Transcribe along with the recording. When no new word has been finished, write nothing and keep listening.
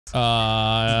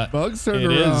Bugs turned to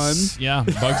run. Yeah,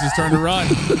 Bugs is turned to run.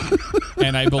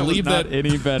 And I believe that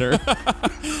any better.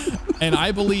 And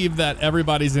I believe that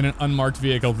everybody's in an unmarked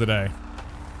vehicle today.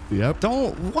 Yep.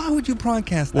 Why would you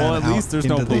broadcast that? Well, at least there's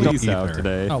no police out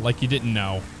today. Oh, like you didn't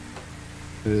know.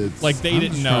 Like they I'm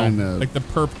didn't just know. trying to Like the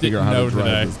perp figure didn't out how know to drive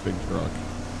today. this big truck.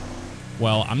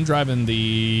 Well, I'm driving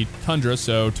the Tundra,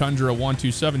 so Tundra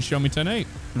 127, show me 10.8.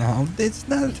 No, it's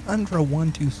not a Tundra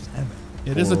 127.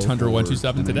 It is a Tundra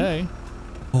 127 today.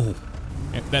 Oh.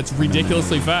 That's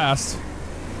ridiculously fast.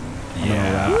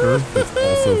 Yeah. Raptor, it's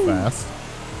also fast.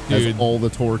 Dude. Has all the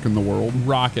torque in the world.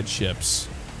 Rocket ships.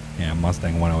 Yeah,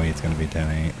 Mustang 108 is going to be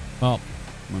 10.8. Well,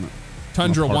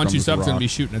 Tundra park on this 127 is going to rock. be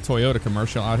shooting a Toyota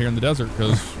commercial out here in the desert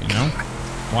because, you know,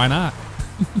 why not?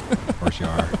 Of course you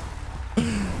are.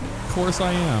 Of course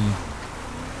I am.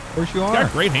 Of course you It's are.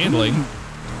 got great handling.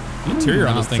 The interior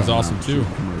on this thing's Not awesome too.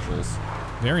 Commercials.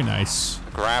 Very nice.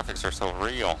 The graphics are so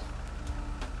real.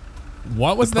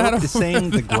 What was The that? perp is saying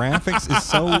the graphics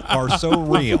are so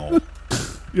real.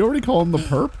 You already call him the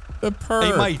perp? The perp.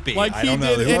 They might be. Like I he don't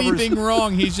know. did Whoever's- anything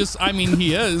wrong. He's just, I mean,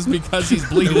 he is because he's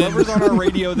bleeding. Whoever's on our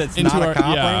radio that's into not our- a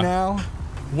cop yeah. right now,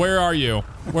 Where are you?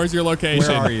 Where's your location?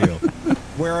 where are you?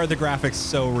 Where are the graphics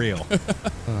so real?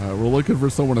 We're looking for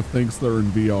someone who thinks they're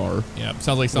in VR. Yeah,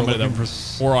 sounds like somebody looking that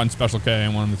for or on Special K,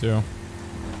 one of the two.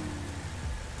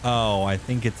 Oh, I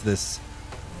think it's this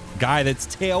guy that's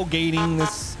tailgating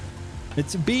this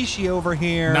Mitsubishi over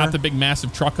here. Not the big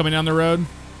massive truck coming down the road?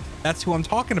 That's who I'm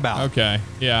talking about. Okay.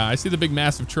 Yeah, I see the big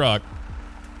massive truck.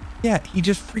 Yeah, he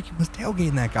just freaking was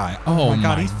tailgating that guy. Oh my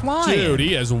God, he's flying. Dude,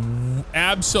 he is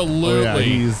absolutely. Oh, yeah,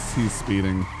 he's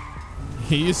speeding.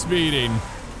 He is speeding.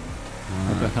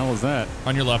 What the hell is that?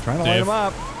 On your left, Trying to light Dave. him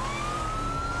up.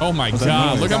 Oh my What's that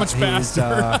God! mean? Look how much He's,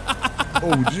 faster.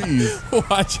 Oh, jeez.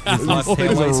 Watch out! His left Those tail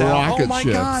things are lights out. rocket Oh my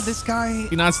ships. God, this guy.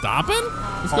 He not stopping?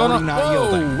 What's going Already on? not Whoa!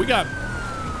 yielding. We got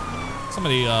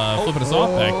somebody flipping us off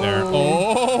back there.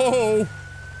 Oh!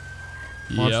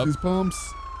 Watch Yep. these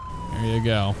pumps. There you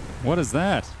go. What is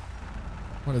that?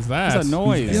 What is that? What's that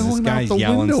noise? Yelling This out guy's the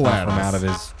yelling window stuff at from us. out of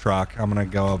his truck. I'm gonna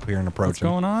go up here and approach What's him.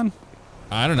 going on?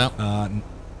 I don't know.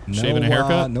 No, Shaving a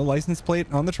haircut? no license plate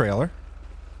on the trailer.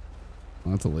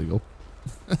 That's illegal.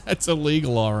 That's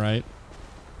illegal, all right.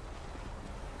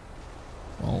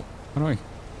 Well, How do I?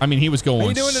 I mean, he was How going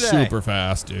you doing today? super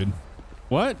fast, dude.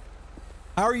 What?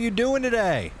 How are you doing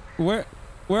today? Where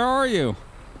are you?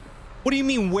 What do you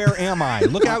mean, where am I?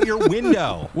 Look out your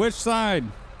window. Which side?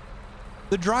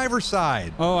 The driver's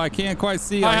side. Oh, I can't quite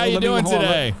see. Hi, how you doing hold on,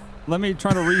 today? Let me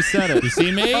try to reset it. You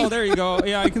see me? Oh, there you go.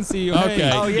 Yeah, I can see you. Okay.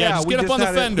 Hey. Oh, yeah, just we get up just on the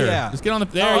had it, fender. yeah. Just get on the.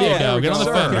 There Oh, you yeah, go. there we Get on the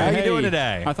go. fender. How you Hey, doing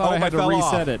today? I thought Oh, I had I to fell reset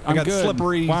off. it. I I'm got good.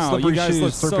 slippery- Wow, slippery you guys shoes,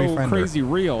 look slippery so fender. crazy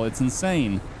real. It's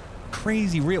insane.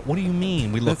 Crazy real. What do you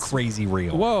mean? We look That's- crazy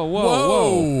real. Whoa, whoa,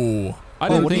 whoa! Whoa! I Oh,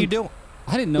 didn't what are you think. doing?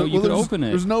 I didn't know you could open it.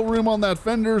 There's no room on that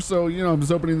fender, so I'm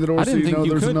just opening the door I so didn't you think know you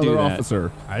there's could another do that.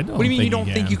 officer. I don't. What do you mean you don't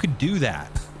can. think you could do that?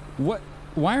 What?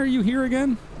 Why are you here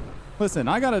again? Listen,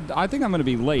 I think I'm gonna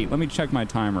be late. Let me check my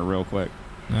timer real quick.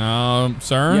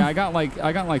 Sir? Yeah, I got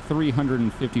like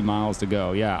 350 miles to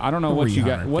go. Yeah, I don't know what you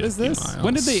got. What is 350 this?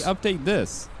 When did they miles. update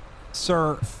this?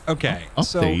 Sir, okay.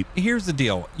 So Update. here's the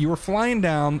deal. You were flying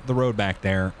down the road back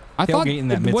there, I thought, tailgating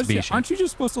that Mitsubishi. aren't you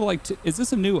just supposed to is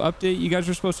this a new update? You guys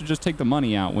are supposed to just take the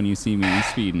money out when you see me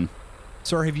speeding.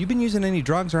 Sir, have you been using any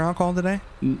drugs or alcohol today?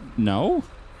 No?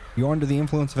 You under the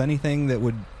influence of anything that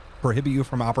would prohibit you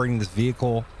from operating this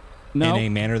vehicle No. in a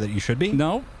manner that you should be?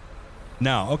 No?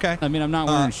 No, okay. I mean, I'm not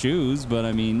wearing shoes, but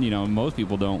I mean, most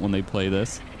people don't when they play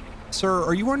this. Sir,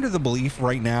 are you under the belief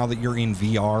right now that you're in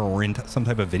VR or in some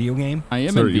type of video game? I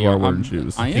am Sir, in you VR. are wearing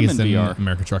shoes. I I am think in it's in VR.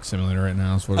 American Truck Simulator right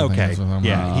now. Is what I think Okay. is what I'm-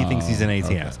 Yeah, he thinks he's in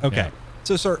ATS. Okay. yeah.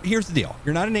 So, sir, here's the deal.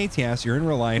 You're not in ATS. You're in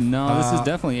real life. No, this is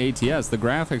definitely ATS. The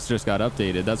graphics just got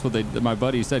updated. That's what my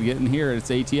buddy said. Get in here. It's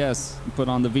ATS. Put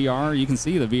on the VR. You can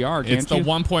see the VR, can't It's the you?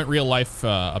 1 real life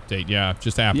update. Yeah,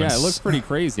 just happens. Yeah, it looks pretty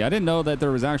crazy. I didn't know that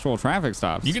there was actual traffic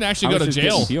stops. You can actually I go was to just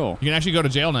getting jail. fuel. You can actually go to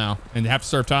jail now and have to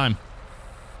serve time.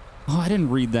 Oh, I didn't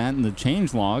read that in the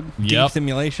change log. Deep Yep.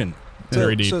 simulation.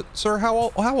 Very deep. So, sir, how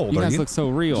old You are guys you? look so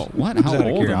real. What? Just How out of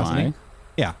old am curiosity. I?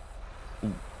 Yeah.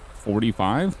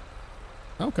 45?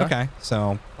 Okay. Okay.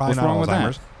 So probably What's not wrong with that?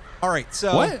 Alzheimer's. All right.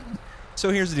 So What? So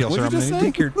here's the deal, What'd sir. you I'm going just to say?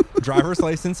 take your driver's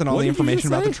license and all What the did you information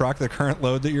just about the say? truck, the current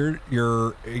load that you're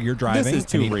driving. This is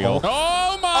too I need real.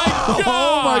 all- Oh my god!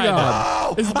 Oh my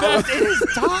God! Is I was that? in his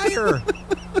tire.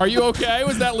 Are you okay?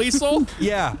 Was that lethal?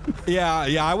 Yeah.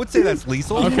 I would say that's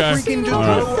lethal. Okay. He freaking just All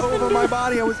right. drove over my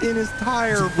body. I was in his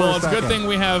tire. For Well, a it's a good second. thing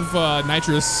we have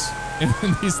nitrous in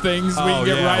these things. We Oh, can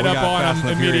get yeah, right we up got on Fast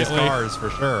them and the Furious immediately. cars for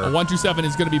sure. A 127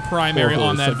 is going to be primary Four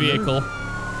on that horse, vehicle.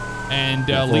 And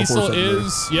Yeah, Liesel 404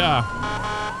 is, yeah.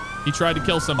 He tried to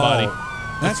kill somebody.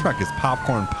 Oh, that truck is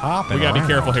popcorn popping. We gotta be around.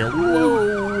 careful here.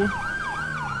 Whoa.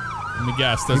 Let me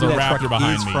guess. There's Maybe a that raptor truck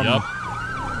behind is me. from- Yep.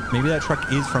 Maybe that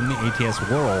truck is from the ATS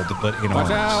world, but in Watch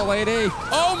orange. out, lady.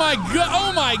 Oh my god!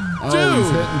 Oh my Oh, dude!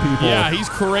 he's hitting people. Yeah, he's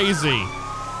crazy.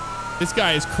 This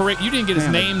guy is crazy. You didn't get his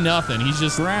Man, name, nothing. He's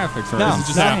just Graphics are No, this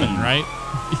is just insane. happening, right?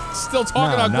 He's still talking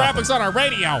No, about nothing. graphics on our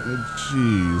radio.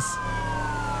 Jeez.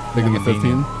 Taking the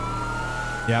 15.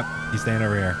 Yep, he's staying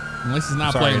over here. At least he's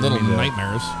not Sorry, I playing didn't Little mean to-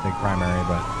 Nightmares. Big primary,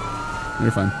 but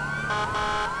You're fine.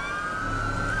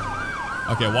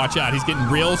 Okay, watch out. He's getting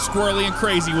real squirrely and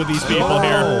crazy with these people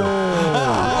here.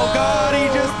 oh god, he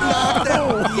just knocked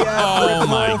out. Yeah. Oh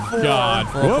my 404. god.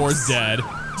 404 is Whoops. dead.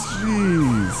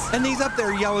 Jeez. And he's up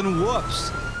there yelling whoops.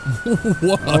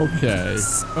 What? Okay.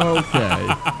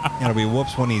 Okay. It'll be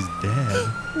whoops when he's dead.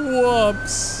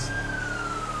 Whoops.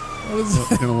 What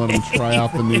is I'm gonna let him try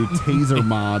out the new taser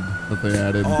mod that they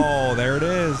added. Oh, there it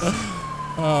is.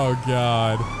 Oh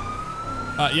god.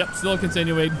 Yep, still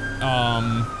continuing.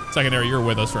 Secondary, you're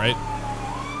with us, right?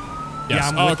 Yes. Yeah,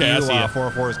 I'm Oh, with okay, you. I see you.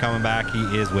 404 is coming back. He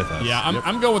is with us. Yeah,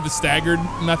 I'm going with the staggered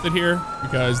method here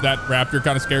because that raptor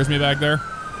kind of scares me back there.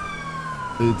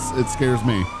 It scares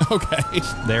me. Okay.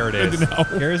 There it Good is. to know.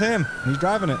 Here's him. He's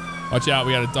driving it. Watch out,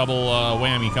 we got a double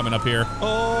whammy coming up here.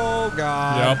 Oh,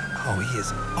 God. Yep. Oh, he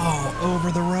is all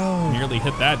over the road. Nearly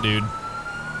hit that dude.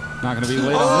 Not going to be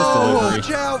late on Oh, this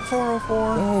delivery. watch out, 404.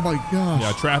 Oh my gosh.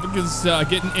 Yeah, traffic is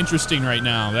getting interesting right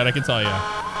now. That I can tell you.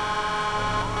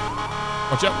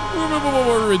 Watch out.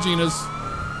 Whoa, Regina's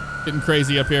getting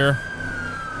crazy up here.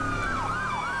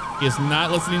 He is not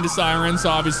listening to sirens,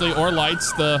 obviously, or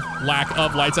lights. The lack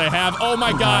of lights I have. Oh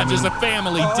my God, there's a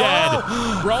family dead.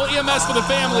 Roll EMS for the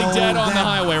family dead on the that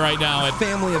highway right now.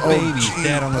 Family of babies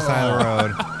dead on the side of the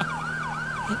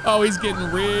road. Oh, he's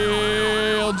getting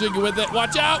real jiggy with it.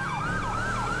 Watch out.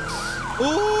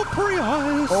 Oh,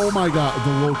 Prius. Oh my god.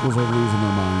 The locals are losing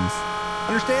their minds.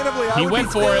 Understandably, I He would went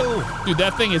be for too. it. Dude,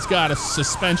 that thing has got a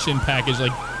suspension package.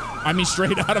 Like, I mean,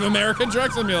 straight out of American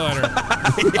Truck Simulator.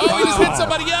 Oh, he just hit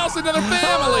somebody else, another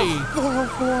family.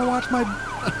 404, watch my...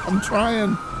 I'm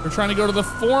trying. They're trying to go to the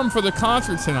Forum for the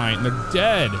concert tonight, and they're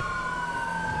dead.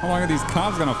 How long are these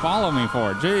cops going to follow me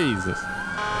for? Jesus.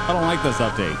 I don't like this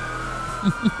update.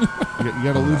 You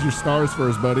gotta lose your stars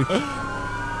first, buddy.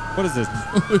 What is this?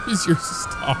 Lose your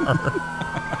star.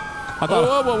 I thought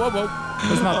Whoa, whoa, whoa, whoa,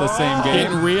 whoa. it's not the same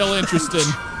Getting game. real interested.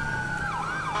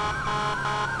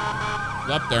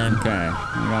 Up there. Okay.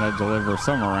 We got to deliver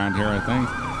somewhere around here, I think.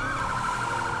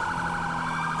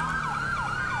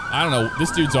 I don't know.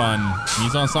 This dude's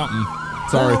he's on something.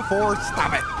 Sorry. 404,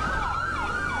 stop it.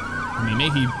 I mean,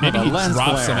 maybe a he lens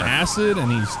dropped some flare. acid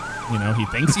and he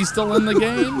thinks he's still in the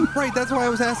game. Right, that's why I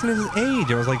was asking his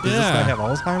age. I was like, does this Yeah. guy have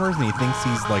Alzheimer's and he thinks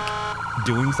he's like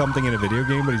doing something in a video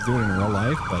game, but he's doing it in real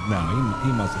life? But no,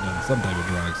 he must have done some type of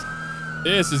drugs.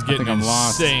 This is getting think I'm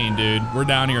lost. insane, dude. We're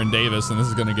down here in Davis, and this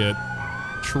is going to get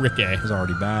tricky. It was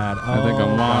already bad. I think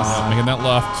I'm lost. God. Making that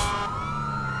left.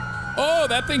 Oh,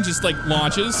 that thing just like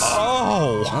launches.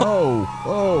 Oh.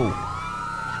 Oh.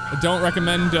 I don't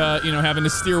recommend, having a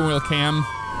steering wheel cam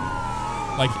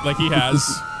like he has.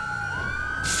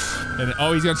 And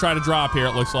he's going to try to drop here,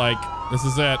 it looks like. This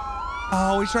is it.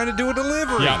 Oh, he's trying to do a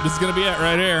delivery. Yeah, this is going to be it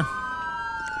right here.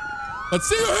 Let's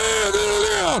see your hand. Get it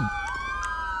down.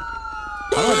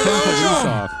 How do I turn police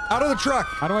off? Out of the truck.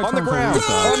 How do I On the turn ground. police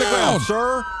off? On the ground, Down.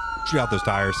 sir. Shoot out those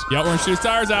tires. Yeah, we're going to shoot his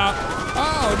tires out.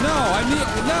 Oh,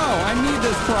 I need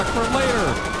this truck for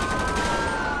later.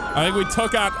 I think we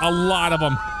took out a lot of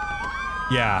them.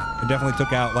 Yeah, it definitely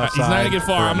took out left He's side. not going to get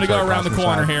far. I'm going to go around the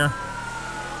corner here. here.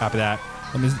 Copy that.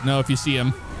 Let me know if you see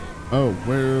him. Oh,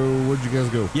 where'd you guys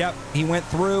go? Yep, he went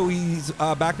through. He's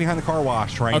back behind the car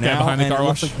wash right Okay, now. behind the and car it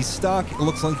looks wash. like he's stuck. It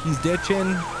looks like he's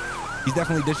ditching. He's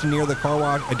definitely ditching near the car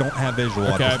wash. I don't have visual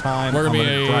at Okay, this time. we're I'm going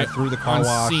to gonna be drive through the car on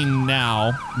wash. scene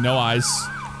now. No eyes.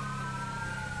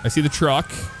 I see the truck.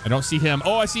 I don't see him.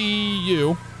 Oh, I see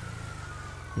you.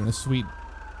 Doing a sweet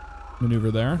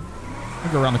maneuver there.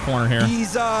 I'll go around the corner here.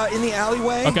 He's in the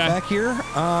alleyway Okay. back here.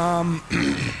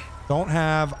 Don't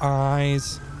have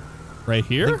eyes. Right I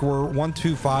here? think we're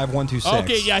 125, 126.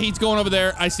 Okay, yeah, he's going over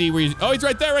there. I see where he's... Oh, he's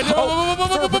right there, right there.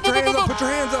 Sir, put your hands up. Put your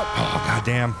hands up. Oh,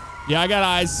 goddamn. Yeah, I got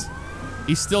eyes.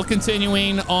 He's still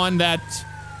continuing on that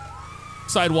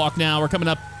sidewalk now. We're coming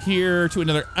up here to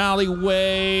another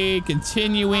alleyway,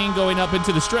 continuing, going up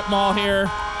into the strip mall here.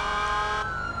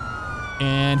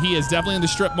 And he is definitely in the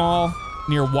strip mall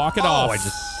near Walk It Off.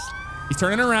 He's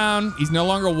turning around. He's no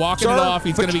longer walking Sir, it off.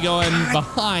 He's but- going to be going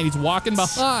behind. He's walking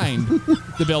behind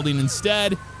the building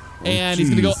instead. And he's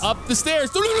going to go jeez. up the stairs.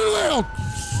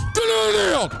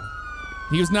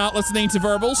 He was not listening to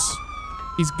verbals.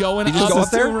 He's going He just up. go up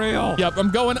there? Too real. Yep,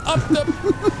 I'm going up the.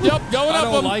 Yep, going I up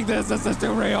don't them. like this. This is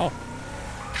too real.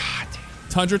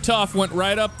 Tundra Tough went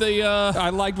right up the. I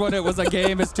liked when it was a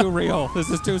game. It's too real. This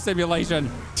is too simulation.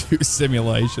 To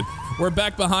simulation. We're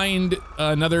back behind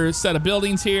another set of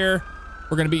buildings here.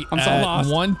 We're gonna be I'm so at lost.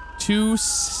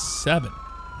 127.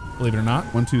 Believe it or not.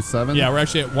 127. Yeah, we're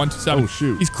actually at 127. Oh,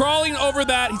 shoot. He's crawling over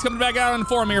that. He's coming back out on the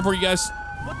forum here for you guys.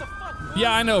 What the fuck?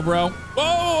 Yeah, I know, bro.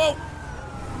 Whoa!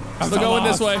 I'm Still so going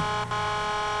this lost. way.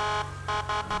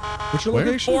 What's your Where?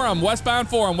 location? Forum, westbound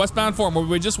forum, where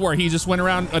we just were. He just went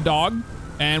around a dog,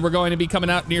 and we're going to be coming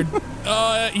out near.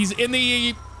 He's in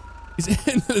the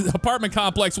apartment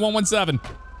complex 117.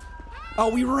 Oh,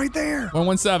 we were right there.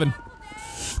 117.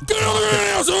 Get out of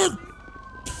here, son!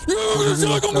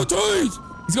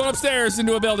 He's going upstairs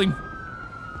into a building.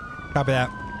 Copy that.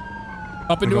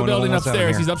 Up into We're a going to building 117 upstairs.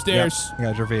 here. He's upstairs. Yep, I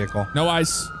got your vehicle. No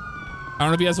eyes. I don't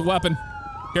know if he has a weapon.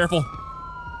 Careful.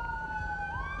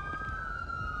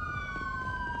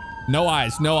 No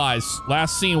eyes, no eyes.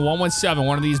 Last seen 117,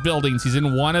 one of these buildings. He's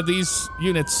in one of these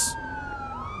units.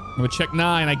 I'm gonna check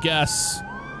 9, I guess.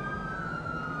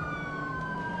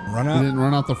 Run He up. didn't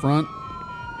run out the front.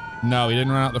 No, he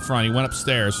didn't run out the front. He went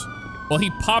upstairs. Well, he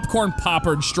popcorn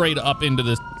poppered straight up into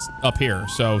this, up here.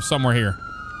 So somewhere here.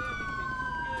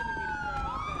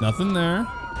 Nothing there.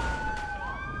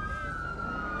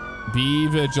 Be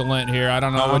vigilant here. I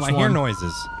don't know which I one. hear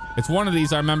noises. It's one of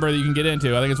these I remember that you can get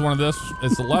into. I think it's one of this.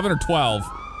 It's 11 or 12.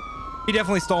 He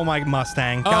definitely stole my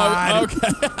Mustang. Oh, God. okay.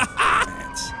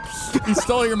 He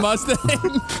stole your Mustang?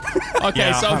 Okay,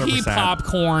 Yeah, so he 100%.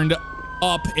 popcorned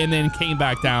up and then came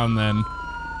back down then.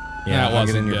 Yeah, That I'll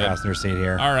get in wasn't your good. passenger seat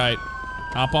here. All right.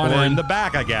 Hop on Or in. in the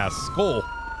back, I guess. Cool.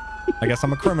 I guess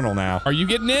I'm a criminal now. Are you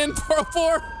getting in,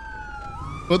 404?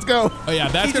 Let's go. Oh, yeah,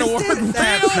 that's going to work real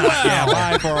That's not, yeah,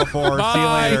 well. bye, 404. See you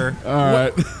Bye. later. All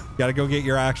right. Gotta go get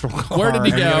your actual car. Where did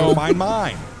he and you gotta go? Find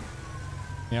mine.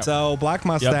 Yep. So, black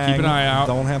Mustang. Yep, keep an eye out.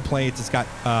 Don't have plates. It's got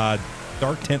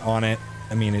dark tint on it.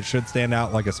 I mean, it should stand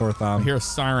out like a sore I thumb. hear a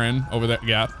siren over that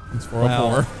gap. It's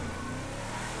 404.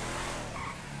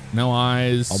 No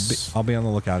eyes. I'll be on the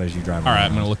lookout as you drive. All right,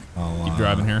 around. I'm going to keep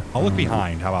driving here. I'll look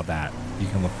behind. How about that? You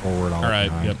can look forward. All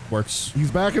right, yep, works.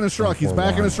 He's back in his truck. He's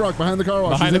back in his truck behind the car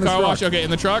wash. Behind He's the in his car wash? truck. Okay,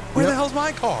 in the truck? Where the hell's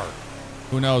my car?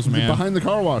 Who knows, He's man? behind the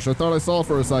car wash. I thought I saw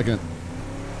for a second.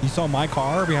 You saw my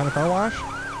car behind the car wash?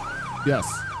 Yes.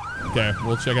 Okay,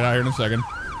 we'll check it out here in a second.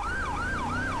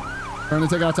 Trying to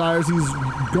take out tires. He's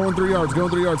going 3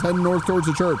 yards, heading north towards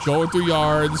the church. Going through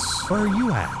yards. Where are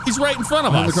you at? He's right in front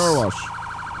of Behind us. the car wash.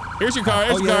 Here's your car.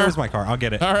 Here's Oh, your yeah, car. there's my car. I'll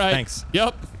get it. All right. Thanks.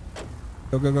 Yep.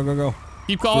 Go, go, go, go, go.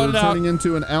 Keep calling We're it out. turning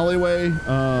into an alleyway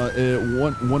at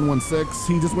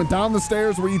 116. He just went down the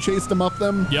stairs where you chased him up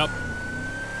them. Yep.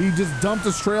 He just dumped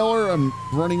his trailer. I'm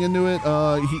running into it.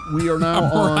 We are now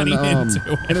I'm on running into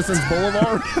it. Innocence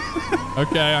Boulevard.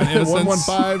 Okay, on Innocence.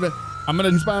 115. I'm going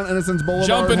to Eastbound Innocence Boulevard,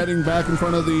 Jumping. heading back in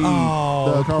front of the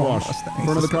car wash. In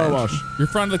front of the car wash. You're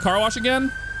in front of the car wash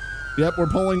again? Yep, we're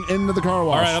pulling into the car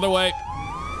wash. All right, other way.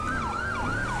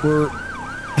 We're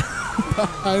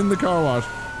behind the car wash.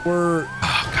 We're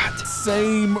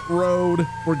same road.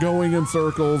 We're going in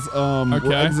circles. We're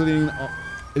Okay. exiting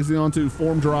onto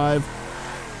Form Drive.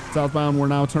 Southbound, we're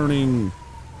now turning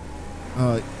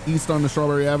east onto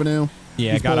Strawberry Avenue.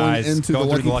 Yeah, He's got pulling eyes. into Going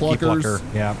the through Lucky Pluckers.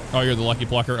 Yeah. Oh, you're the Lucky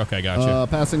Plucker? Okay, gotcha.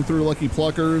 Passing through Lucky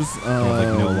Pluckers. like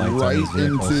no lights on right these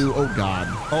vehicles. into, oh God.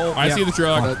 Oh, I yeah. see the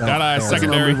truck. Oh, Got eyes. there. That's an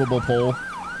Secondary. unmovable pole.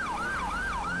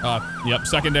 Yep,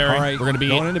 secondary. All right, We're going to be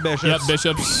going into Bishops. Yep,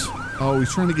 Bishops. Oh,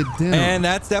 he's trying to get down. And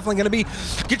that's definitely going to be.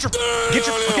 Get your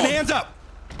fucking hands up.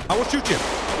 I will shoot you.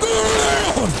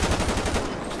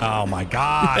 Oh my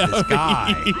God, this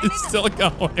guy. He's still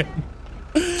going.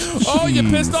 Oh, you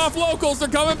pissed off locals. They're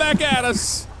coming back at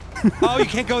us. Oh, you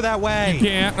can't go that way.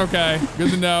 Can't. Okay, good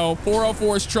to know.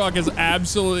 404's truck is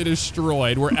absolutely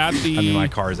destroyed. We're at the I mean, my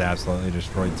car is absolutely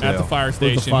destroyed too. at the fire With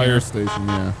station. the fire here. station,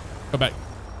 yeah. Go back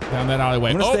down that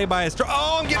alleyway. I'm gonna Oh, stay by his truck.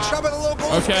 Oh, I'm getting shot by the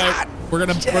locals. okay. God. We're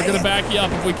gonna back you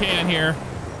up if we can here.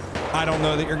 I don't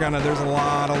know that you're gonna. There's a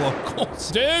lot of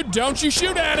locals. Dude, don't you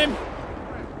shoot at him.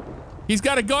 He's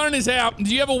got a gun in his hand.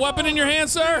 Do you have a weapon in your hand,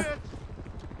 sir?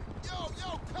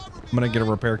 I'm gonna get a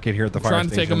repair kit here at the fire Trying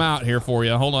station. to take him out here for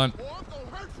you. Hold on.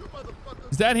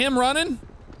 Is that him running?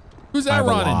 Who's I that have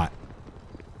running? a lot.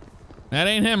 That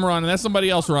ain't him running. That's somebody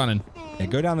else running. Yeah,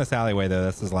 go down this alleyway though.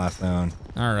 That's his last known.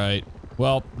 All right.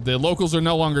 Well, the locals are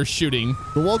no longer shooting.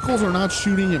 The locals are not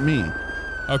shooting at me.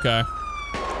 Okay.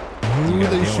 Who are gotta they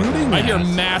deal with shooting I at? hear They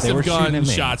massive were shooting gun at me.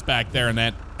 shots back there in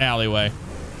that alleyway.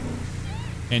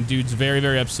 And dude's very,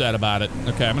 very upset about it.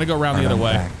 Okay, I'm gonna go around the Right other on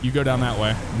way. back. You go down that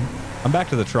way. I'm back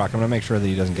to the truck. I'm gonna make sure that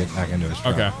he doesn't get back into his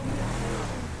truck. Okay.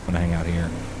 I'm gonna hang out here.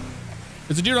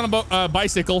 There's a dude on a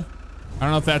bicycle. I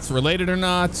don't know if that's related or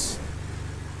not.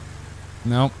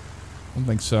 Nope. I don't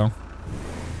think so.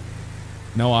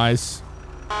 No eyes.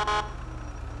 Out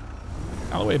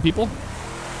of the way, people.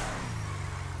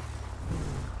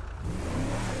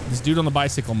 This dude on the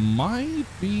bicycle might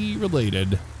be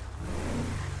related.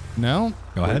 No?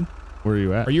 Go ahead. Where are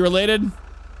you at? Are you related?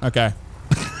 Okay.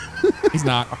 He's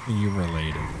not. Are you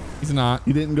related? He's not.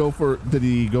 He didn't go for, did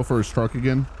he go for his truck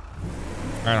again?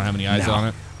 I don't have any eyes No. on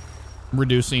it.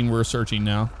 Reducing, we're searching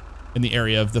now. In the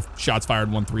area of the shots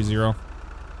fired 130.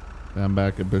 I'm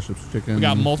back at Bishop's Chicken. We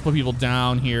got multiple people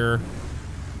down here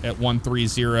at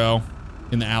 130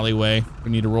 in the alleyway.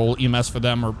 We need to roll EMS for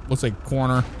them, or looks like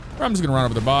corner. Or I'm just gonna run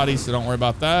over their bodies, so don't worry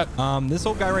about that. This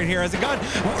old guy right here has a gun.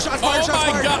 Shots fired, Oh shots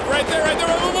my fired. God, right there, right there.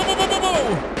 Whoa, whoa, whoa, whoa, whoa.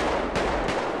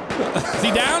 Is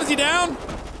he down? Is he down?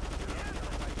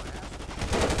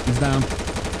 He's down.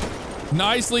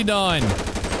 Nicely done.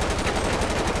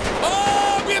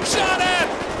 Oh, I'm getting shot at.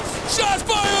 Shots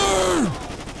fired.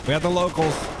 We have the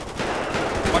locals.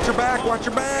 Watch your back, watch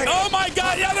your back. Oh my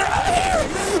God, yeah, they're out here.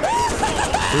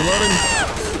 Reloading.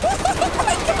 Oh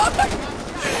my God.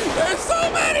 There's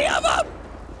so many of them.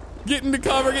 Get into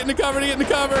cover, get into cover, get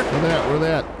into cover. Where they at? Where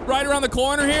they at? Right around the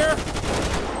corner here.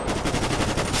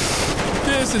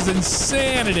 This is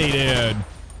insanity, dude. I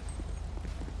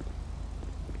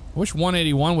wish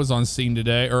 181 was on scene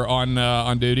today, or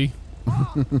on duty.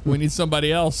 We need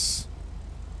somebody else.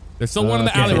 There's still one in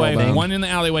the Okay, alleyway. hold on. One in the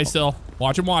alleyway still.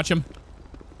 Watch him, watch him.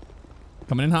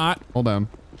 Coming in hot. Hold down.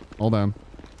 Hold down.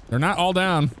 They're not all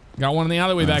down. Got one in the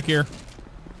alleyway back here.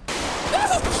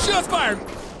 Shots fired.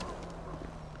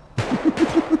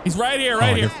 He's right here,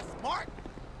 right here.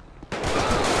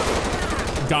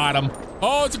 Got him.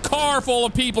 Oh, it's a car full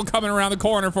of people coming around the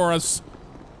corner for us.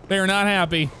 They are not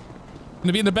happy.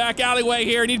 Gonna be in the back alleyway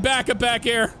here. Need backup back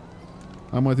here.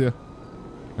 I'm with you.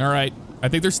 All right. I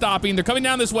think they're stopping. They're coming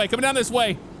down this way. Coming down this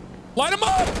way. Light them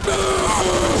up.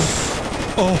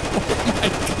 Oh my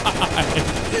God.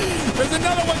 There's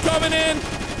another one coming in.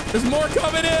 There's more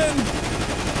coming in.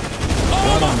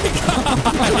 Oh my God.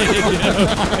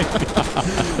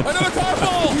 Another car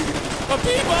full of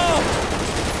people.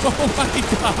 Oh my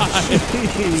God.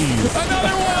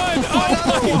 Another one. Oh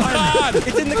my God.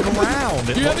 It's in the ground.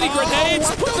 Do you have any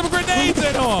grenades? Put some grenades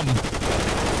in them.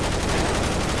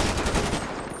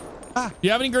 You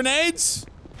have any grenades?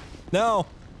 No.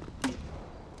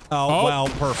 Oh, well,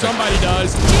 perfect. Somebody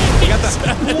does. We got the,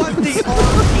 what the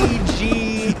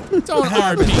RPG? Don't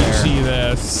RPG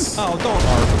this. Oh, don't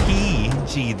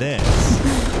RPG this.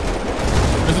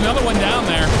 There's another one down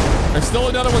there. There's still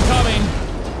another one coming.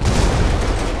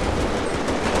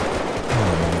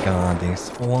 Oh my God, the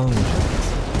explosions.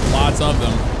 Lots of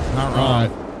them. Not wrong. All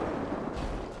right.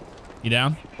 You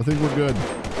down? I think we're good.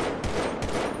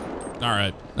 All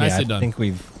right. Nicely I done. think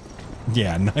we've,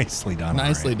 yeah, nicely done.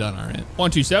 Nicely done. All right.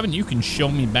 127, you can show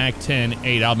me back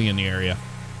 10-8. I'll be in the area.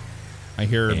 I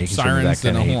hear Yeah, you can show me sirens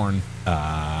back and a 10-8. horn.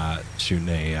 Shooting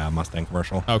a Mustang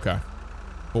commercial. Okay.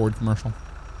 Ford commercial.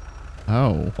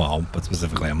 Oh. Well, but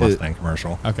specifically a Mustang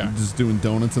commercial. Okay. Just doing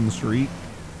donuts in the street.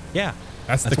 Yeah.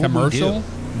 That's the what we commercial? do.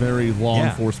 Very law Yeah.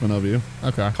 enforcement of you.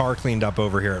 Okay. Car cleaned up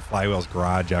over here at Flywheel's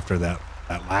garage after that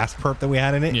last perp that we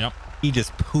had in it. Yep. He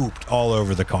just pooped all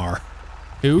over the car.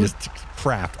 Who? He just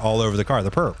crapped all over the car.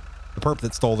 The perp. The perp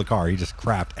that stole the car. He just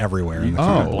crapped everywhere. In the Oh.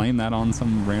 car. Blame that on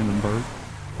some random bird.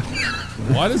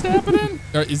 What is happening?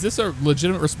 Or is this a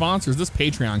legitimate response, or is this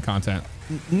Patreon content?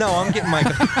 No, I'm getting my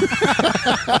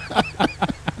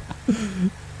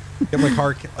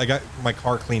I got my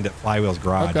car cleaned at Flywheel's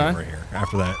garage Okay. over here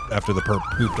after the perp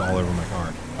pooped all over my car.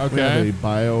 We have Okay. a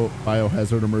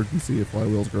biohazard emergency at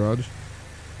Flywheel's garage.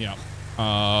 Yeah.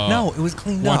 No, it was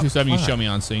cleaned up. 127, you Fine. show me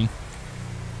on scene.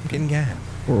 I'm getting gas.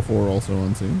 404 also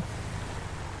unseen.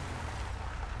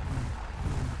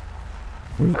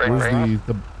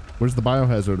 Where's the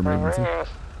biohazard emergency?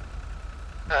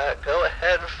 Go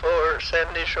ahead for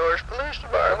Sandy Shores Police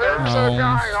Department. There's a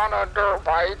guy on a dirt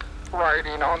bike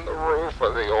riding on the roof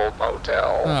of the old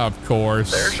motel. Of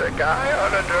course. There's a guy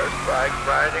on a dirt bike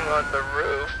riding on the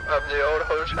roof of the old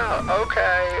hotel.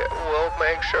 Okay, we'll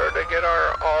make sure to get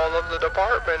all of the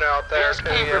department out there. He's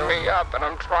keeping me up, and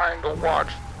I'm trying to watch.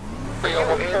 Are you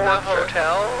in the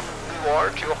hotel?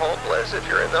 Aren't you homeless if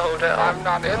you're in the hotel? I'm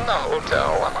not in the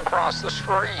hotel. I'm across the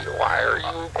street. Why are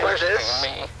you questioning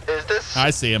me? Is this? I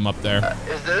see him up there.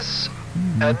 Is this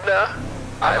Edna?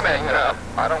 I'm Edna.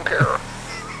 I don't care.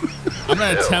 I'm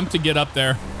going to attempt to get up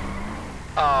there.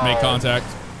 Make contact.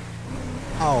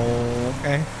 Oh,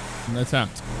 okay. An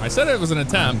attempt. I said it was an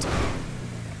attempt.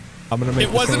 I'm gonna make.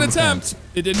 It was an attempt.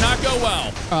 It did not go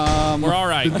well. We're all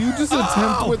right. Did you just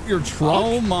attempt with your truck?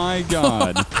 Oh my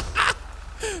God.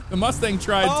 The Mustang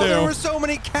tried too. There were so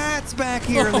many cats back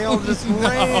here, and they all just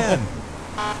ran.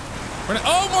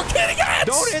 Oh, more kitty cats!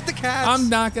 Don't hit the cats. I'm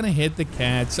not gonna hit the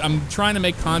cats. I'm trying to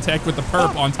make contact with the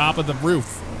perp on top of the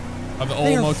roof of the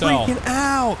old motel. Freaking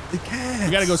out. The cats.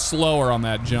 We gotta go slower on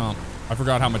that jump. I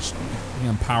forgot how much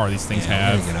power these things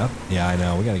have. We gotta get up. Yeah, I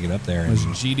know. We gotta get up there. There's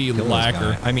And GD kill this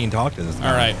lacquer. guy. I mean, talk to this guy.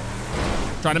 All right.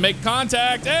 Trying to make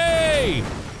contact. Hey!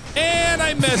 And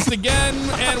I missed again,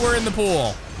 and we're in the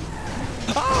pool.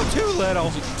 Oh, too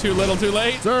little. Too little, too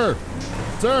late? Sir,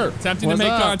 Attempting to what's make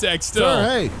up? contact still.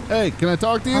 Sir, hey, can I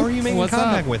talk to you? How are you making What's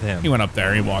contact up? with him? He went up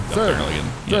there. He walked up Sir, there. Again.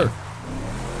 sir.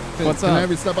 What's Can up? I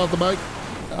have you step off the bike?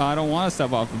 I don't want to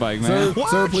step off the bike, Sir, man.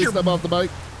 sir, please step off the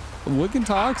bike. We can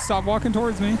talk. Stop walking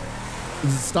towards me.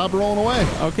 Stop rolling away.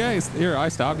 Okay, here, I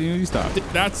stopped. You stop.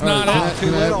 That's All not right, it. Too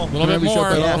little. A little bit more.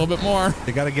 A little bit more.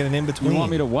 They gotta get an in between. You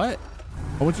want me to what?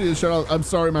 I want you to shut up. I'm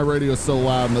sorry my radio is so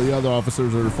loud and the other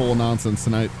officers are full of nonsense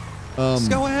tonight.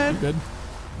 Just go ahead. Good.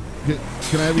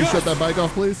 Can I have you shut that bike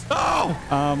off, please? Oh,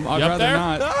 I'd You up rather there?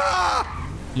 not.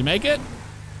 You make it?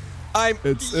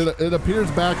 It appears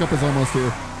backup is almost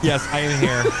here. Yes, I am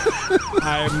here.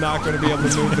 I am not going to be able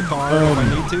to move the car if I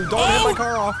need to. Don't hit my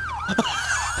car off.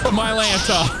 My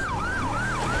Lanta.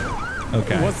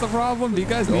 Okay. What's the problem? Do you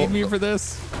guys need me for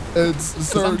this? It's 'Cause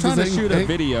sir. I'm trying to just shoot hang- a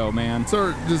video, man.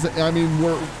 Sir,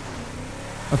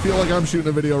 I feel like I'm shooting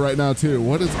a video right now too.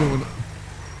 What is going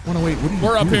on? Wait, what are you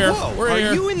We're up doing? here. Whoa, We're are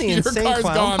here. you in the Your insane car's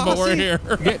clown gone, but we're posse? here.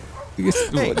 Hey,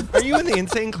 are you in the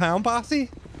insane clown posse?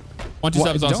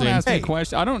 127's on Don't scene. ask me Hey.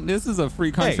 questions. I don't. This is a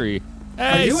free country. Are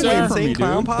Hey, you in the sir. from me, insane dude.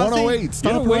 clown posse? 108.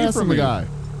 Stop away harassing from the me. guy.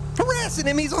 Harassing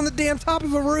him. He's on the damn top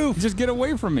of a roof. Just get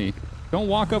away from me. Don't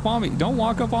walk up on me. Don't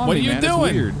walk up on What me, are you man. doing?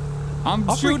 It's weird. I'm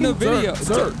I'll shooting a freaking- video.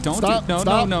 Sir, Don't stop, no,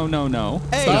 stop. no.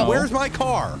 Hey, Stop. where's my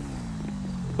car?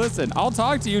 Listen, I'll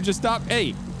talk to you. Just stop.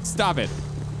 Hey, stop it.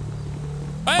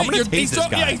 Hey, gonna tase this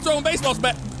guy. Yeah, he's throwing baseballs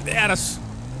back at us.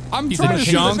 I'm He's trying a to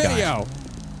shoot junk a guy. video.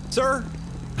 Sir,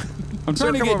 I'm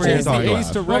trying to come get over here and Jason talk to Ace us.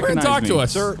 to Come over here and recognize talk me. to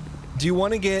us. sir, do you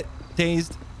want to get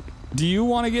tased? Do you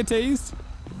want to get tased?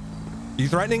 You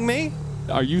threatening me?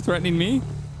 Are you threatening me?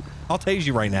 I'll tase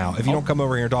you right now if you don't come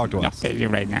over here and talk to us. you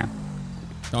right now.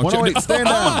 Don't 108, you? stand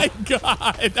Oh down. my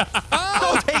God.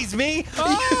 Don't tase me.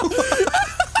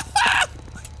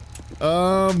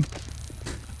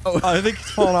 I think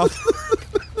he's falling off.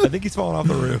 I think he's falling off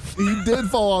the roof. He did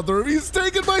fall off the roof. He's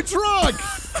taking my truck.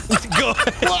 Go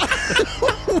ahead.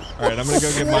 All right, I'm gonna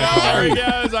go get my There he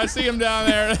car. goes. I see him down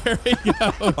there. There he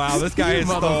goes. Wow, this guy is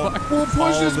still. Well, push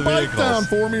all his the bike vehicles. down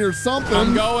for me or something.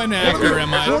 I'm going after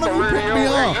him. One of you pick me You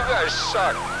up. guys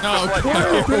suck. No, Just like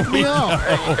here you. Pick me up.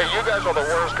 Hey, you guys are the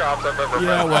worst cops I've ever met.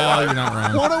 Yeah, in my well, life. you're not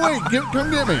wrong. 108,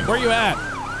 come get me. Where you at?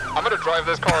 I'm gonna drive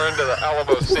this car into the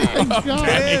Alamo Sea.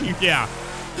 Okay, yeah.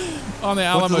 On the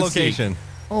What's Alamo the location?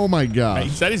 Oh my Sea. He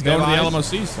gosh. said he's going to the Eyes? Alamo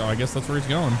Sea, so I guess that's where he's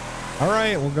going. All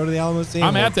right, we'll go to the Alamo Sea.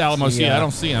 I'm We'll at the Alamo see, Sea. I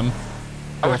don't see him.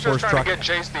 I was Force just trying truck to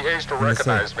get Jace the Ace to the sea.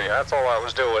 recognize me. That's all I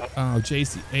was doing. Oh,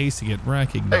 JC Ace to get Hey,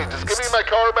 recognized. just give me my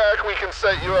car back. We can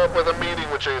set you up with a meeting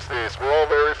with Jace the Ace. We're all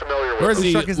very familiar with Where's him.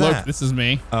 he? truck is Look, that? this is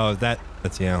me. Oh,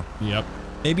 that's you. Yep.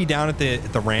 Maybe down at the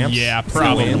ramps. Yeah, Put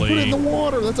it in probably. the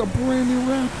water. That's a brand new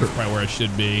Raptor. Probably where it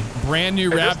should be. Brand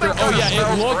new Hey, this Raptor. thing Oh kinda yeah, it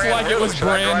smells looked brand like it new. was Should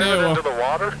I brand drive it new. into the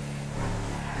water?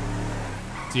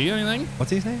 See anything?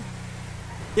 What's his name?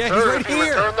 Yeah, he's Sir, right if you here.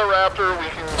 return the Raptor, we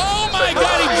can... Oh my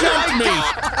God, he jumped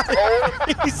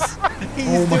me. He's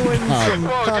Oh my doing God. some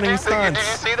Whoa, cunning did you stunts.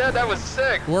 see that? That was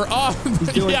sick. We're off.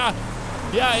 doing-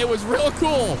 Yeah, it was real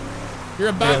cool. You're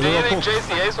about. Do you real think cool.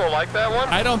 JC Ace will like that one?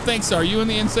 I don't think so. Are you in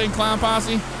the Insane Clown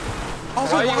Posse?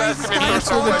 Also, Why are you why is asking this me guy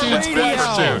first on the the dude's radio?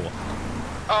 question?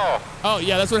 Oh, Oh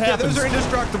yeah, that's what Yeah, happens. those are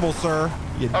indestructible, sir.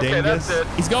 You okay, dingus. that's it.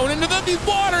 He's going into the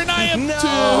water, and I am No.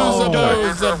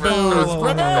 two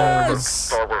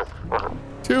reverse.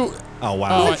 Two. Oh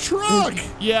wow. My truck.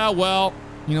 Yeah, well,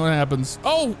 you know what happens.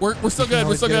 Oh, we're still good. We're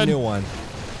Let's still get a good. new one.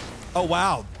 Oh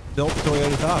wow. Built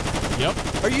Toyota tough. Yep.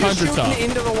 Are you 100 shooting tough.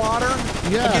 into the water?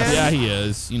 Yeah. Again? Yeah, he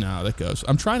is. You know how that goes.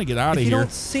 I'm trying to get out If of you here.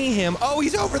 don't see him. Oh,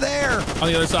 he's over there. On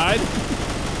the other side.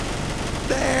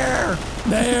 There.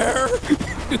 There.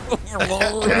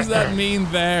 What does that mean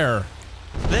there?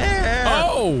 There.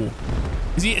 Oh.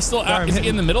 Is he still Sorry, out? I'm Is he hitting-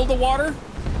 in the middle of the water?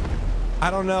 I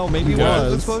don't know. Maybe He where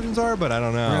those was. explosions are, but I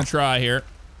don't We're know. gonna try here.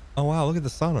 Oh wow, look at the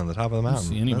sun on the top of the mountain.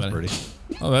 see anybody. That's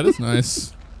pretty. Oh, that is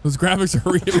nice. Those graphics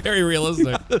are very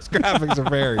realistic. Those graphics are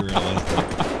very realistic.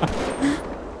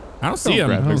 I don't see him.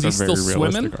 graphics Is he are still very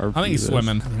swimming? realistic I think he's RPGs.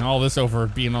 swimming. And all this over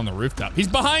being on the rooftop. He's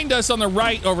behind us on the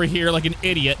right over here like an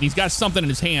idiot, and he's got something in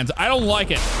his hands. I don't like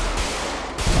it.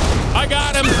 I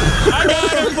got him. I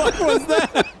got him. What was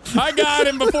that? I got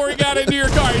him before he got into your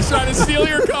car. He's trying to steal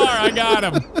your car. I got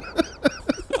him.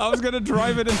 I was gonna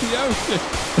drive it in the ocean.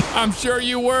 I'm sure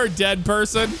you were, dead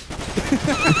person.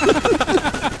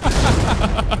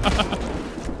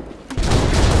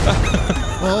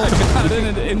 Well, I got in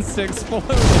an insect exploded.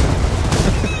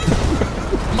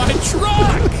 My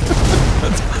truck!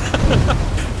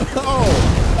 oh,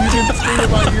 you can scream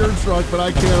about your truck, but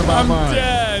I can't about I'm mine.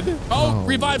 dead. Oh,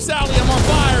 revive Sally. I'm on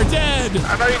fire. Dead.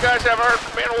 I know you guys haven't heard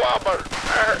from me in a while, but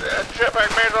I heard that Jetpack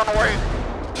Man's on the way.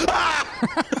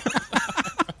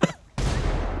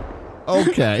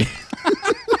 Okay.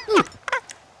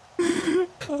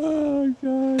 Oh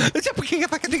god.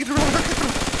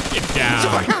 Get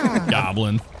down,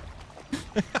 goblin.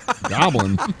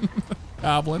 Goblin.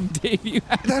 Goblin. Dave, you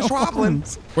had That's Roblin.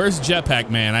 Where's Jetpack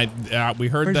Man? We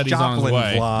heard Where's that he's on his Joplin,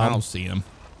 way. Vlad? I don't see him.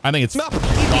 I think it's No.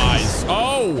 Wise.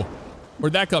 Oh,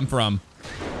 where'd that come from?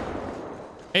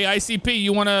 Hey, ICP,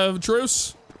 you want a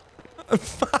truce?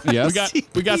 Yes.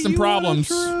 We got some problems.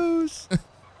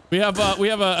 We have a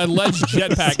alleged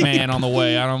Jetpack Man on the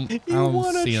way. I don't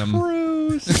see him.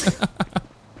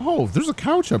 Oh, there's a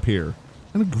couch up here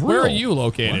and a grill. Where are you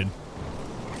located?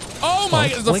 Oh my!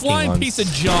 it's It's a blinking flying once. piece of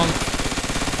junk.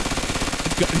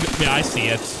 Yeah, I see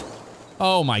it.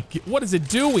 Oh my! What is it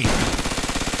doing?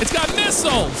 It's got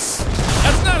missiles.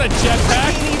 That's not a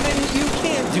jetpack. You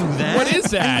can't do that. What is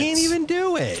that? I can't even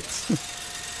do it.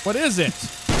 What is it?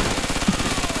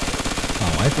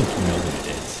 Oh, I think you know what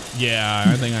it is. Yeah,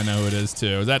 I think I know who it is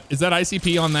too. Is that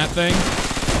ICP on that thing?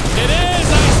 It is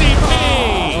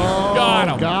ICP. Got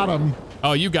him. Got him.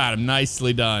 Oh, you got him.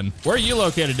 Nicely done. Where are you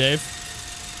located, Dave?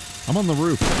 I'm on the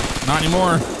roof. Not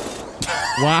anymore.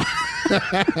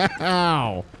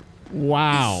 Wow.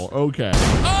 Wow. Okay.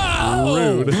 Oh!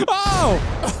 Rude.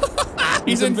 Oh!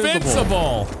 He's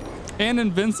invincible. And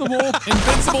invincible.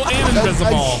 Invincible and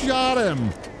invisible. I shot him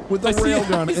with the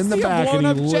railgun in the back, and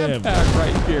he lived. Jetpack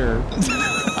right here.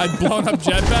 I'd blown up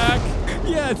jetpack.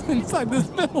 Yeah, it's inside this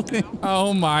building.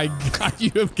 Oh my god,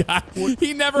 you have got.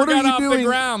 He never What are got you off the doing?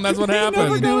 ground. That's what What are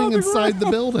happened. you doing inside the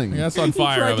building? That's on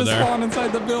fire Tried over to there. spawn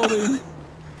inside the building.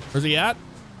 Where's he at?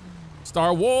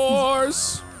 Star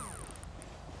Wars.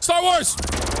 Star Wars.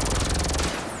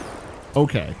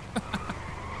 Okay.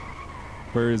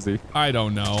 Where is he? I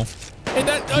don't know. Hey,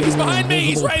 he's behind me.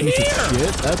 He's right here.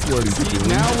 Shit, that's what he's doing.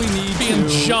 Now we need Being to.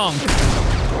 junk.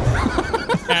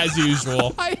 As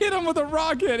usual. I hit him with a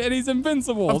rocket and he's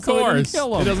invincible. Of so it didn't course.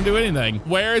 kill It him. doesn't do anything.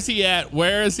 Where is he at?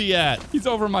 Where is he at? He's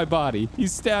over my body.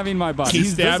 He's stabbing my body.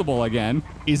 He's visible again.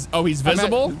 He's I'm at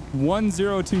visible?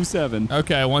 1027.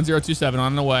 Okay, 1027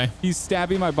 on the way. He's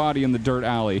stabbing my body in the dirt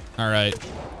alley. All right.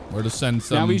 We're to send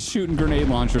some. Now he's shooting grenade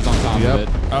launchers on top Yep.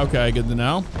 of it. Okay, good to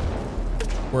know.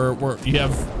 You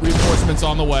have reinforcements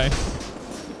on the way.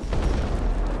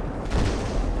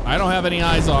 I don't have any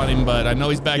eyes on him, but I know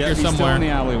he's back here He's somewhere. still in the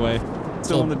alleyway.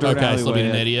 Still in the dirt okay, alleyway. still being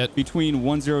an idiot. Between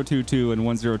 1022 and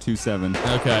 1027.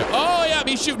 Okay. Oh yeah,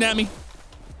 he's shooting at me.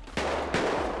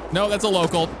 No, that's a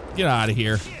local. Get out of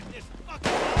here.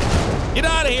 Get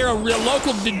out of here, a real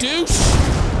local douche.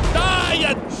 Die,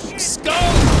 you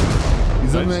scum.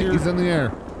 He's in the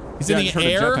air. He's in the heard a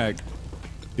air. jetpack.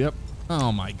 Yep.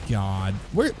 Oh my god.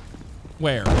 Where?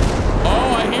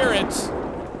 Oh, I hear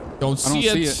it. Don't see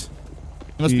it.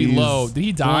 It must be He's low. Did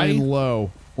he die? Flying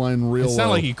low. Flying real It low.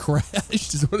 sounded like he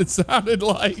crashed is what it sounded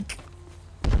like.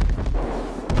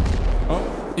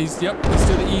 Oh, he's to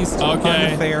the east.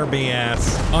 Okay. Unfair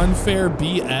BS. Unfair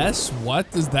BS? What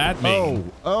does that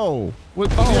mean? Oh.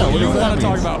 What, Oh, yeah, what you does that want to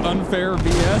talk mean? about unfair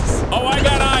BS? Oh, I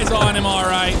got eyes on him, all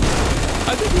right.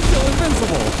 I think he's still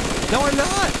invincible. No, I'm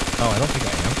not. Oh, I don't think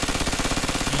I am.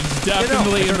 He's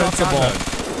definitely I turned off God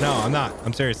invincible. mode. No, I'm not.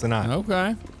 I'm seriously not.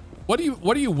 Okay. What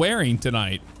are you wearing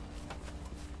tonight?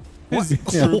 His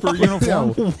Yeah. trooper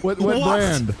uniform. Yeah, what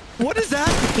brand? What does that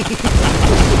mean?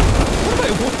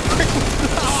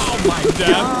 Oh my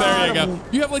god. There you go.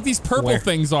 You have like these purple Where?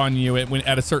 things on you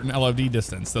at a certain LOD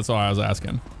distance. That's why I was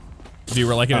asking. If you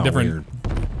were like in a different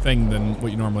thing than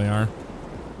what you normally are.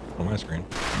 On my screen.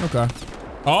 Okay.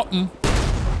 Oh.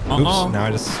 Oops, now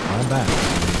I just spawned back.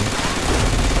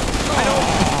 I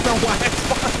don't know why I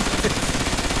spawned this.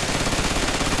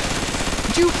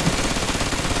 Did you?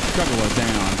 Juggalo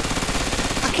down.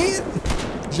 I can't.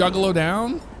 Juggalo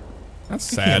down?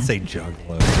 That's I can't sad. say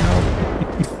juggalo.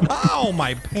 No. Oh,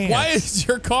 my pants. Why is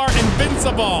your car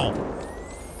invincible?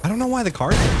 I don't know why the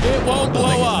car's It won't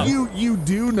blow up. You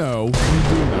do know. You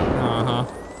do know. Uh-huh.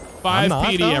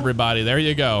 FivePD, everybody. There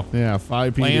you go. Yeah,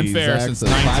 FivePD. Playing fair Zach's since a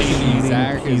 19.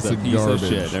 Zach is a piece of garbage.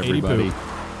 shit, everybody.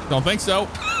 Don't think so.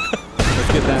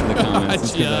 Let's get that in the comments.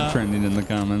 Let's get that trending in the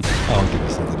comments. I'll give you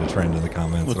something to trend in the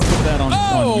comments. Let's put that on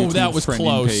YouTube's that was trending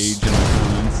close. page in the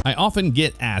comments. I often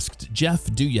get asked,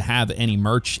 Jeff, do you have any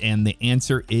merch? And the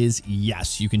answer is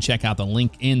yes. You can check out the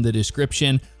link in the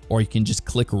description, or you can just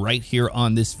click right here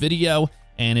on this video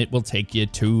and it will take you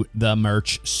to the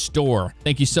merch store.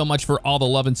 Thank you so much for all the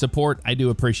love and support. I do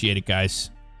appreciate it,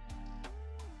 guys.